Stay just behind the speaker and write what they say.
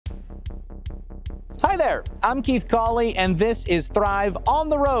Hi there, I'm Keith Cawley, and this is Thrive on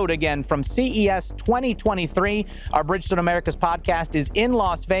the Road again from CES 2023. Our Bridgestone Americas podcast is in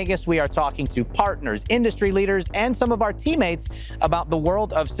Las Vegas. We are talking to partners, industry leaders, and some of our teammates about the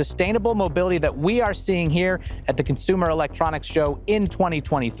world of sustainable mobility that we are seeing here at the Consumer Electronics Show in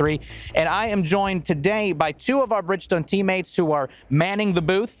 2023. And I am joined today by two of our Bridgestone teammates who are manning the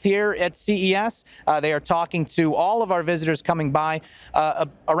booth here at CES. They are talking to all of our visitors coming by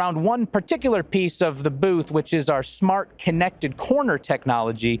around one particular piece of the booth, which is our smart connected corner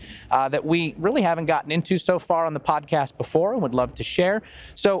technology that we really haven't gotten into so far on the podcast before and would love to share.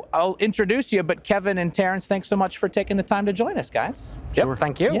 So I'll introduce you, but Kevin and Terence, thanks so much for taking the time to join us, guys. Sure.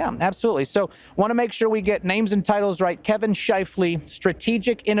 Thank you. Yeah, absolutely. So want to make sure we get names and titles right. Kevin Scheifele,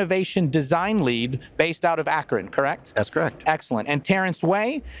 Strategic Innovation Design Lead based out of Akron, correct? That's correct. Excellent. And Terence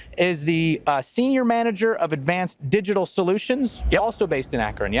Wei is the Senior Manager of Advanced Digital Solutions, also based in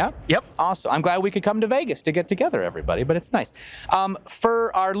Akron, yeah? Yep. Awesome. I'm glad we could come to Vegas to get together, everybody, but it's nice.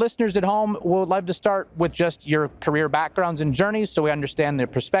 For our listeners at home, we'd love to start with just your career backgrounds and journeys so we understand the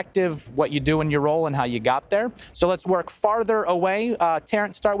perspective, what you do in your role, and how you got there. So let's work farther away.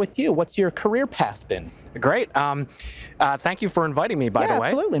 Terence, start with you. What's your career path been? Great. Thank you for inviting me, by the way.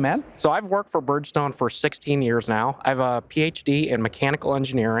 Absolutely, man. So I've worked for Bridgestone for 16 years now. I have a PhD in mechanical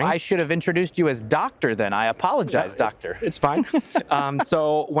engineering. I should have introduced you as doctor then. I apologize, doctor. It's fine.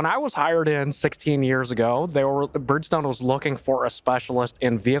 So when I was hired in 16 years ago, Bridgestone was looking for a specialist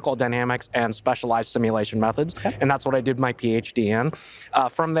in vehicle dynamics and specialized simulation methods, and that's what I did my PhD in.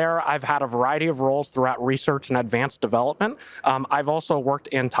 From there, I've had a variety of roles throughout research and advanced development. I've also worked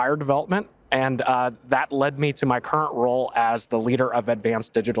in tire development, and that led me to my current role as the leader of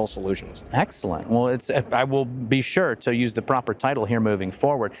Advanced Digital Solutions. Excellent. Well, I will be sure to use the proper title here moving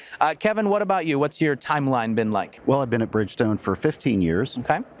forward. Kevin, what about you? What's your timeline been like? Well, I've been at Bridgestone for 15 years.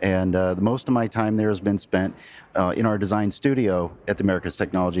 Okay. And most of my time there has been spent in our design studio at the Americas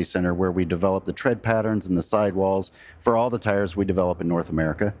Technology Center, where we develop the tread patterns and the sidewalls for all the tires we develop in North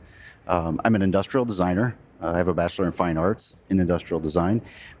America. I'm an industrial designer. I have a Bachelor in Fine Arts in Industrial Design.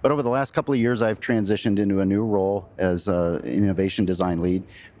 But over the last couple of years, I've transitioned into a new role as Innovation Design Lead.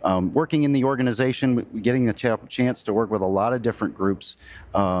 Working in the organization, getting a chance to work with a lot of different groups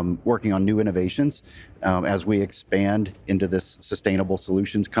working on new innovations as we expand into this sustainable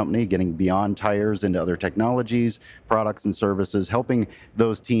solutions company, getting beyond tires into other technologies, products and services, helping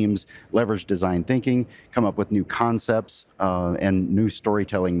those teams leverage design thinking, come up with new concepts and new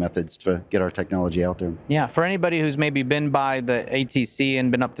storytelling methods to get our technology out there. Yeah, for anybody who's maybe been by the ATC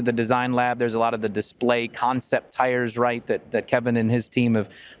and been up to the design lab, there's a lot of the display concept tires, right, that Kevin and his team have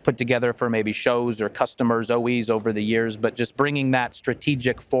put together for maybe shows or customers, OEs over the years, but just bringing that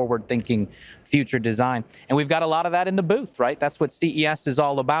strategic, forward-thinking future design. And we've got a lot of that in the booth, right? That's what CES is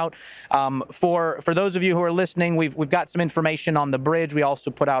all about. For those of you who are listening, we've got some information on the bridge. We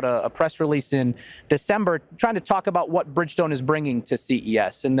also put out a press release in December trying to talk about what Bridgestone is bringing to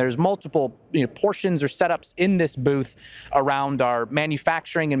CES. And there's multiple portions or setups in this booth around our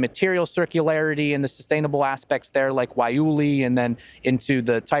manufacturing and material circularity and the sustainable aspects there, like Waiuli, and then into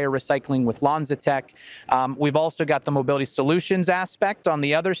the tire recycling with LanzaTech. We've also got the mobility solutions aspect on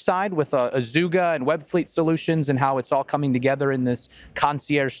the other side with Azuga and Webfleet Solutions and how it's all coming together in this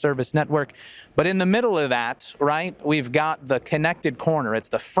concierge service network. But in the middle of that, right, we've got the connected corner. It's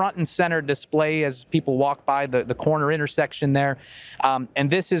the front and center display as people walk by the corner intersection there. And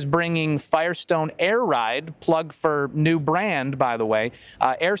this is bringing Firestone Airide, plug for new brand, by the way,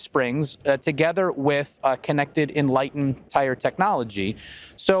 air springs, together with connected Enlighten tire technology.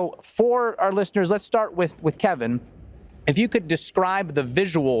 So for our listeners, let's start with Kevin. If you could describe the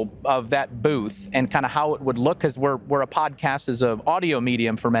visual of that booth and kind of how it would look, because we're a podcast as an audio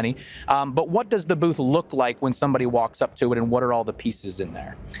medium for many, but what does the booth look like when somebody walks up to it, and what are all the pieces in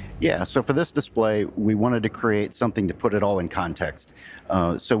there? Yeah, so for this display, we wanted to create something to put it all in context.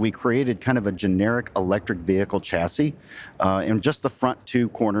 So we created kind of a generic electric vehicle chassis, and just the front two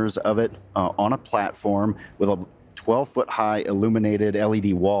corners of it on a platform with a 12-foot high illuminated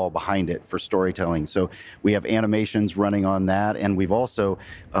LED wall behind it for storytelling. So we have animations running on that, and we've also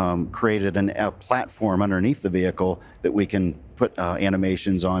created a platform underneath the vehicle that we can put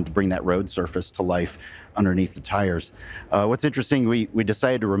animations on to bring that road surface to life underneath the tires. What's interesting, we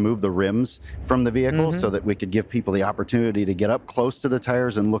decided to remove the rims from the vehicle so that we could give people the opportunity to get up close to the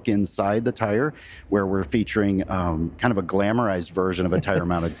tires and look inside the tire, where we're featuring kind of a glamorized version of a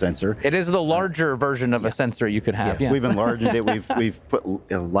tire-mounted sensor. It is the larger version of a sensor you could have. Yes. We've enlarged it. We've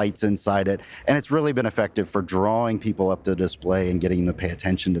put lights inside it, and it's really been effective for drawing people up to the display and getting them to pay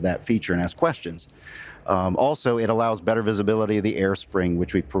attention to that feature and ask questions. Also, it allows better visibility of the air spring,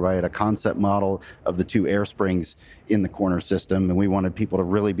 which we've provided a concept model of the two air springs in the corner system, and we wanted people to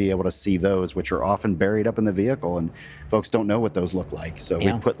really be able to see those, which are often buried up in the vehicle, and folks don't know what those look like. So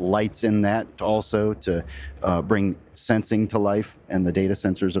we put lights in that also to bring sensing to life, and the data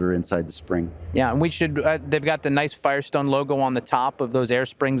sensors that are inside the spring. Yeah, and we should, they've got the nice Firestone logo on the top of those air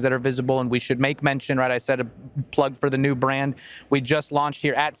springs that are visible, and we should make mention, right, I said a plug for the new brand. We just launched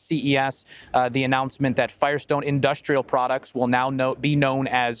here at CES the announcement that Firestone Industrial Products will now be known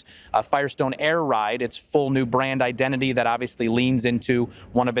as Firestone Airide. Its full new brand identity that obviously leans into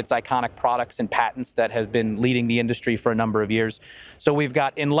one of its iconic products and patents that has been leading the industry for a number of years. So we've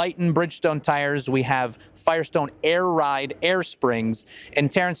got Enlighten Bridgestone tires, we have Firestone Airide air springs.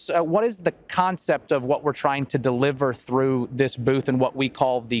 And Terence, what is the concept of what we're trying to deliver through this booth and what we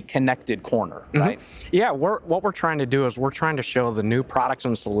call the connected corner, right? Yeah, what we're trying to do is we're trying to show the new products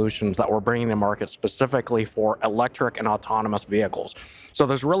and solutions that we're bringing to market specifically for electric and autonomous vehicles. So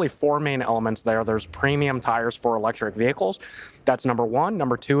there's really four main elements there. There's premium tires for electric vehicles. That's number one.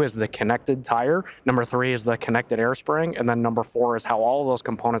 Number two is the connected tire. Number three is the connected air spring. And then number four is how all of those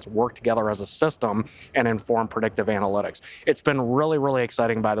components work together as a system and inform predictive analytics. It's been really, really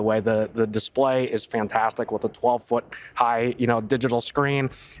exciting, by the way. The display is fantastic with a 12-foot high, digital screen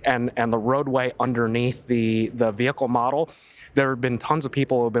and the roadway underneath the vehicle model. There have been tons of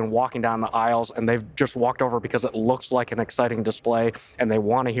people who have been walking down the aisles and they've just walked over because it looks like an exciting display and they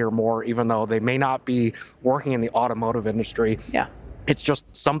want to hear more, even though they may not be working in the automotive industry. Yeah. It's just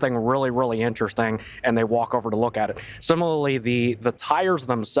something really, really interesting, and they walk over to look at it. Similarly, the tires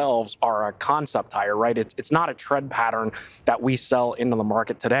themselves are a concept tire, right? It's not a tread pattern that we sell into the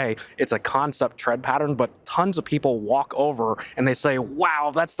market today. It's a concept tread pattern, but tons of people walk over and they say,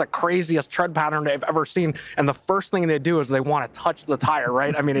 wow, that's the craziest tread pattern I've ever seen. And the first thing they do is they want to touch the tire,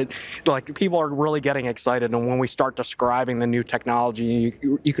 right? I mean, like people are really getting excited. And when we start describing the new technology,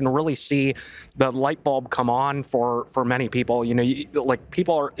 you can really see the light bulb come on for many people.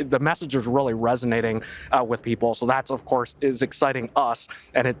 The message is really resonating with people. So that's, of course, is exciting us.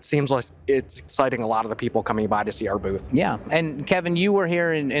 And it seems like it's exciting a lot of the people coming by to see our booth. Yeah. And Kevin, you were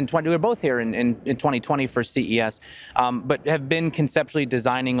here we were both here in 2020 for CES, but have been conceptually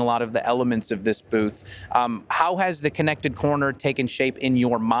designing a lot of the elements of this booth. How has the connected corner taken shape in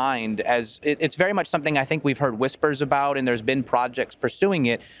your mind? As it's very much something I think we've heard whispers about, and there's been projects pursuing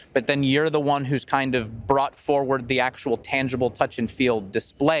it, but then you're the one who's kind of brought forward the actual tangible touch and feel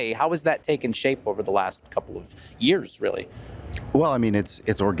display. How has that taken shape over the last couple of years, really? Well, I mean, it's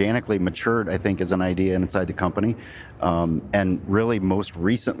organically matured, I think, as an idea inside the company. And really most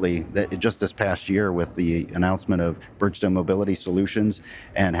recently, just this past year with the announcement of Bridgestone Mobility Solutions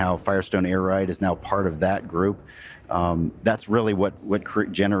and how Firestone Airide is now part of that group, that's really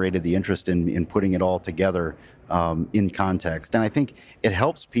what generated the interest in putting it all together in context. And I think it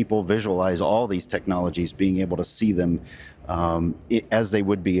helps people visualize all these technologies, being able to see them as they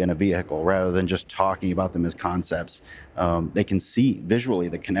would be in a vehicle, rather than just talking about them as concepts. They can see visually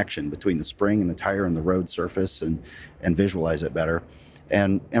the connection between the spring and the tire and the road surface and visualize it better.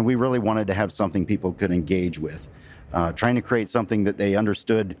 And we really wanted to have something people could engage with. Trying to create something that they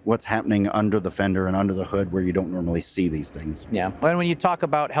understood what's happening under the fender and under the hood where you don't normally see these things. Yeah, and when you talk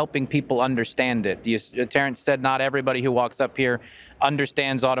about helping people understand it, Terence said not everybody who walks up here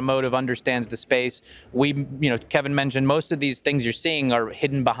understands automotive, understands the space. Kevin mentioned most of these things you're seeing are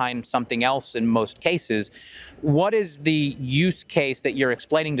hidden behind something else in most cases. What is the use case that you're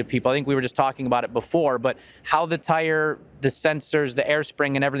explaining to people? I think we were just talking about it before, but how the tire, the sensors, the air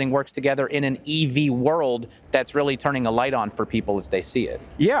spring, and everything works together in an EV world that's really turning a light on for people as they see it.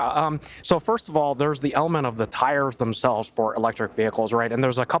 Yeah, so first of all, there's the element of the tires themselves for electric vehicles, right? And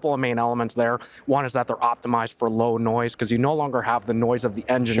there's a couple of main elements there. One is that they're optimized for low noise because you no longer have the noise of the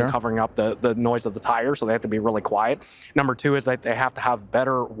engine covering up the noise of the tire, so they have to be really quiet. Number two is that they have to have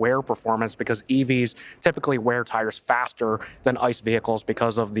better wear performance because EVs typically wear tires faster than ICE vehicles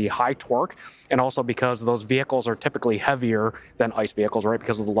because of the high torque and also because those vehicles are typically heavier than ICE vehicles, right,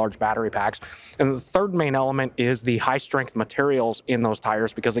 because of the large battery packs. And the third main element is the high strength materials in those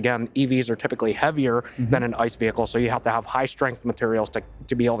tires because, again, EVs are typically heavier than an ICE vehicle, so you have to have high strength materials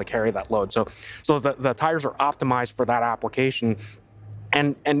to be able to carry that load. So the tires are optimized for that application.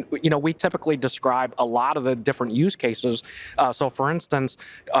 And we typically describe a lot of the different use cases. So for instance,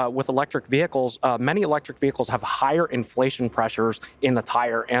 with electric vehicles, many electric vehicles have higher inflation pressures in the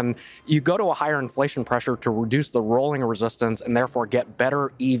tire, and you go to a higher inflation pressure to reduce the rolling resistance and therefore get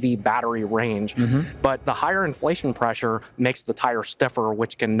better EV battery range. But the higher inflation pressure makes the tire stiffer,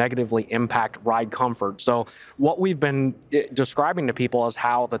 which can negatively impact ride comfort. So what we've been describing to people is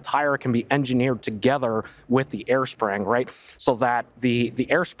how the tire can be engineered together with the air spring, right? So that the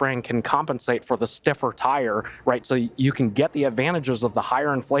air spring can compensate for the stiffer tire, right? So you can get the advantages of the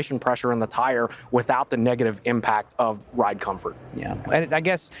higher inflation pressure in the tire without the negative impact of ride comfort. Yeah, and I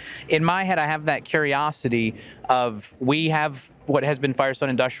guess in my head, I have that curiosity of, we have what has been Firestone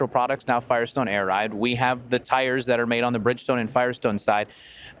Industrial Products, now Firestone Airide. We have the tires that are made on the Bridgestone and Firestone side.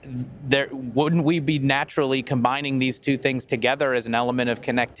 Wouldn't we be naturally combining these two things together as an element of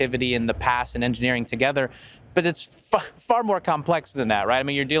connectivity in the past and engineering together? But it's far more complex than that, right? I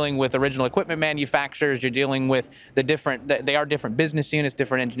mean, you're dealing with original equipment manufacturers, you're dealing with they are different business units,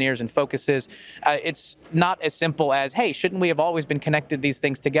 different engineers and focuses. It's not as simple as, hey, shouldn't we have always been connected these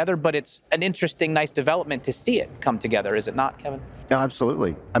things together? But it's an interesting, nice development to see it come together, is it not, Kevin?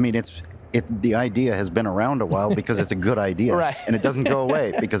 Absolutely. I mean, the idea has been around a while because it's a good idea. Right. And it doesn't go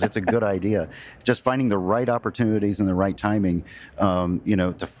away because it's a good idea. Just finding the right opportunities and the right timing,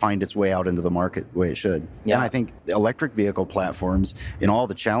 to find its way out into the market the way it should. Yeah. And I think electric vehicle platforms, and all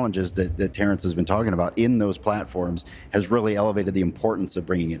the challenges that Terence has been talking about in those platforms, has really elevated the importance of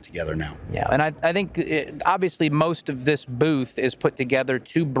bringing it together now. Yeah, and I think obviously most of this booth is put together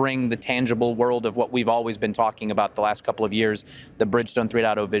to bring the tangible world of what we've always been talking about the last couple of years, the Bridgestone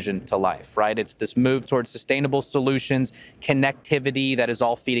 3.0 vision to life. Right? It's this move towards sustainable solutions, connectivity that is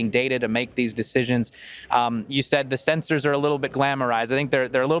all feeding data to make these decisions. You said the sensors are a little bit glamorized. I think they're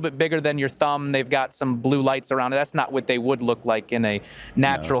a little bit bigger than your thumb. They've got some blue lights around it. That's not what they would look like in a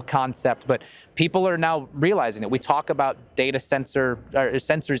natural concept, but people are now realizing that we talk about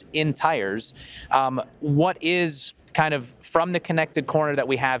sensors in tires. What is kind of, from the connected corner that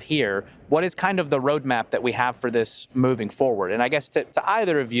we have here, what is kind of the roadmap that we have for this moving forward? And I guess to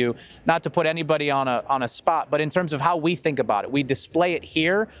either of you, not to put anybody on a spot, but in terms of how we think about it, we display it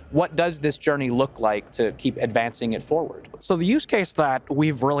here. What does this journey look like to keep advancing it forward? So the use case that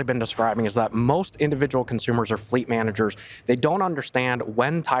we've really been describing is that most individual consumers or fleet managers, they don't understand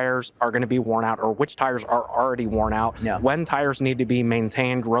when tires are going to be worn out or which tires are already worn out, when tires need to be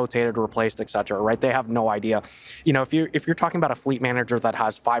maintained, rotated, replaced, et cetera, right? They have no idea. If you're talking about a fleet manager that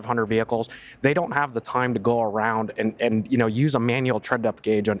has 500 vehicles, they don't have the time to go around and use a manual tread depth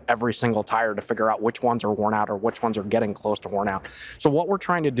gauge on every single tire to figure out which ones are worn out or which ones are getting close to worn out. So what we're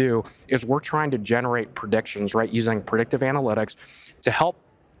trying to do is we're trying to generate predictions, right, using predictive analytics to help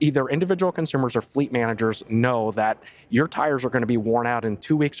either individual consumers or fleet managers know that your tires are going to be worn out in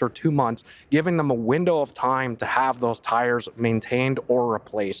 2 weeks or 2 months, giving them a window of time to have those tires maintained or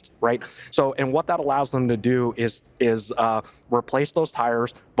replaced, right? So, and what that allows them to do is replace those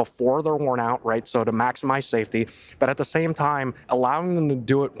tires before they're worn out, right? So to maximize safety, but at the same time, allowing them to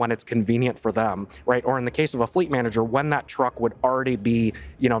do it when it's convenient for them, right? Or in the case of a fleet manager, when that truck would already be,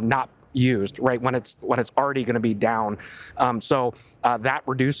 not used, right, when it's already going to be down. So that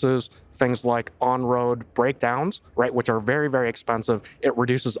reduces things like on-road breakdowns, right, which are very, very expensive. It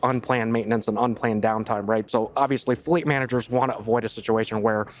reduces unplanned maintenance and unplanned downtime, right? So obviously fleet managers want to avoid a situation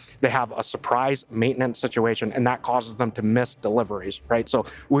where they have a surprise maintenance situation and that causes them to miss deliveries, right? So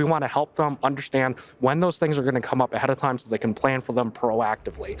we want to help them understand when those things are going to come up ahead of time so they can plan for them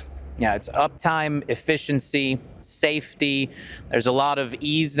proactively. Yeah, it's uptime, efficiency, safety. There's a lot of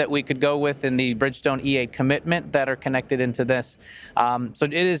E's that we could go with in the Bridgestone E8 commitment that are connected into this. So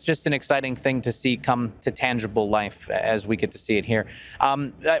it is just an exciting thing to see come to tangible life as we get to see it here.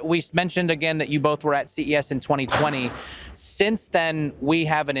 We mentioned again that you both were at CES in 2020. Since then, we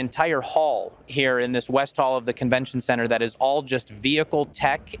have an entire hall here in this West Hall of the Convention Center that is all just vehicle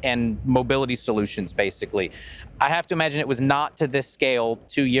tech and mobility solutions, basically. I have to imagine it was not to this scale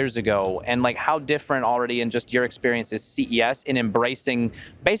 2 years ago. And like, how different already in just your experience is CES in embracing,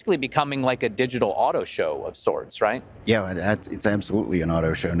 basically becoming like a digital auto show of sorts, right? Yeah, it's absolutely an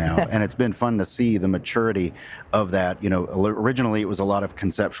auto show now. And it's been fun to see the maturity of that. Originally it was a lot of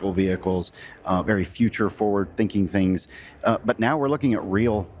conceptual vehicles, very future forward thinking things. But now we're looking at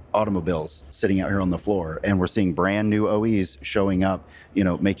real automobiles sitting out here on the floor, and we're seeing brand new OEs showing up,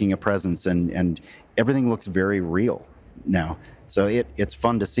 making a presence, and everything looks very real now. So it's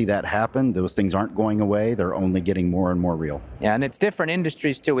fun to see that happen. Those things aren't going away. They're only getting more and more real. Yeah, and it's different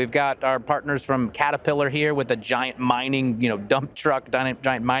industries too. We've got our partners from Caterpillar here with a giant mining, dump truck,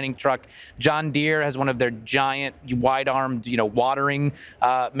 giant mining truck. John Deere has one of their giant wide-armed, watering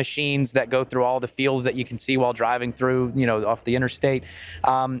machines that go through all the fields that you can see while driving through, off the interstate.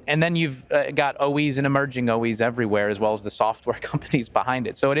 And then you've got OEs and emerging OEs everywhere, as well as the software companies behind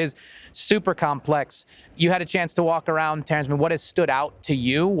it. So it is super complex. You had a chance to walk around, Terence. What has stood out to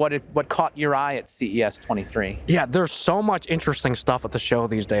you? What caught your eye at CES 23? Yeah, there's so much interesting stuff at the show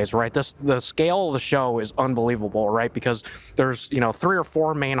these days, right? The scale of the show is unbelievable, right? Because there's 3 or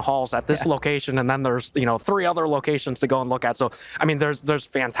 4 main halls at this location, and then there's 3 other locations to go and look at. So I mean, there's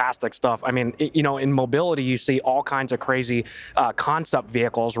fantastic stuff. I mean, in mobility, you see all kinds of crazy concept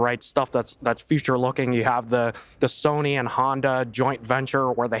vehicles, right? Stuff that's future looking. You have the Sony and Honda joint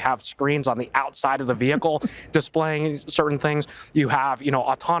venture where they have screens on the outside of the vehicle displaying certain things. You have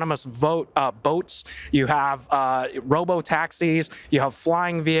autonomous boats. You have robo taxis. You have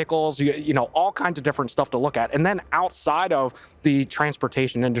flying vehicles. All kinds of different stuff to look at. And then outside of the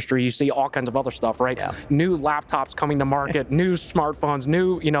transportation industry, you see all kinds of other stuff, right? Yeah. New laptops coming to market, new smartphones,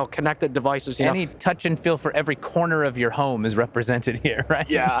 new connected devices. Any touch and feel for every corner of your home is represented here, right?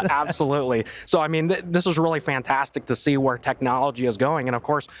 Yeah, absolutely. So I mean, this is really fantastic to see where technology is going. And of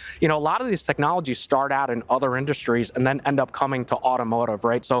course, a lot of these technologies start out in other industries and then end up coming to automotive,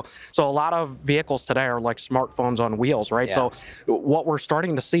 right? So a lot of vehicles today are like smartphones on wheels, right? Yeah. So what we're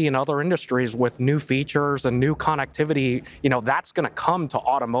starting to see in other industries with new features and new connectivity, that's going to come to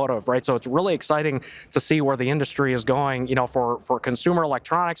automotive, right? So it's really exciting to see where the industry is going, for consumer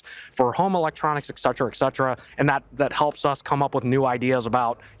electronics, for home electronics, et cetera, and that helps us come up with new ideas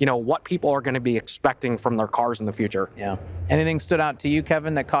about, what people are going to be expecting from their cars in the future. Yeah. Anything stood out to you,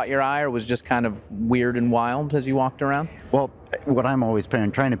 Kevin, that caught your eye or was just kind of weird and wild as you walked around? Well, what I'm always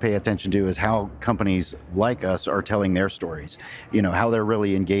trying to pay attention to is how companies like us are telling their stories, how they're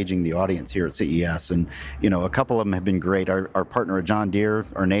really engaging the audience here at CES. And, a couple of them have been great. Our partner at John Deere,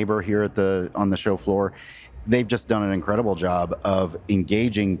 our neighbor here on the show floor, they've just done an incredible job of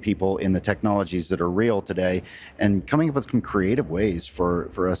engaging people in the technologies that are real today and coming up with some creative ways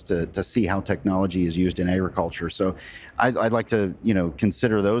for us to see how technology is used in agriculture. So I'd like to,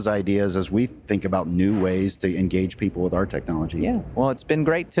 consider those ideas as we think about new ways to engage people with our technology. Yeah, well, it's been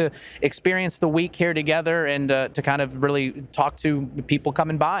great to experience the week here together and to kind of really talk to people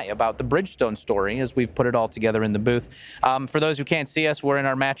coming by about the Bridgestone story as we've put it all together in the booth. For those who can't see us, we're in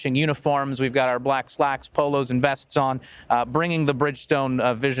our matching uniforms. We've got our black slacks, polos, and vests on, bringing the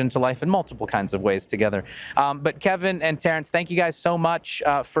Bridgestone vision to life in multiple kinds of ways together. But Kevin and Terence, thank you guys so much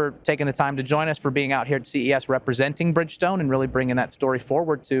for taking the time to join us, for being out here at CES representing Bridgestone and really bringing that story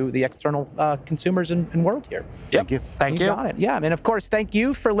forward to the external consumers and world here. Yep. Thank you. Thank you. Got it. Yeah, and of course, thank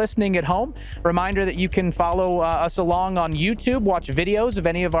you for listening at home. Reminder that you can follow us along on YouTube, watch videos of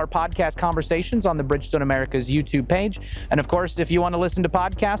any of our podcast conversations on the Bridgestone America's YouTube page. And of course, if you want to listen to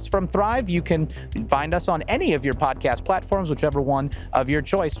podcasts from Thrive, you can find us on any of your podcast platforms, whichever one of your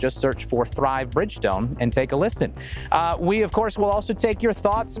choice. Just search for Thrive Bridgestone and take a listen. We, of course, will also take your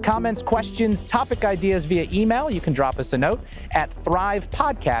thoughts, comments, questions, topic ideas via email. You can drop us a note at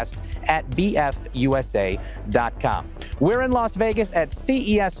thrivepodcast@bfusa.com. We're in Las Vegas at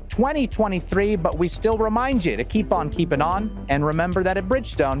CES 2023, but we still remind you to keep on keeping on. And remember that at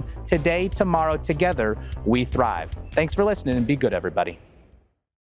Bridgestone, today, tomorrow, together, we thrive. Thanks for listening and be good, everybody.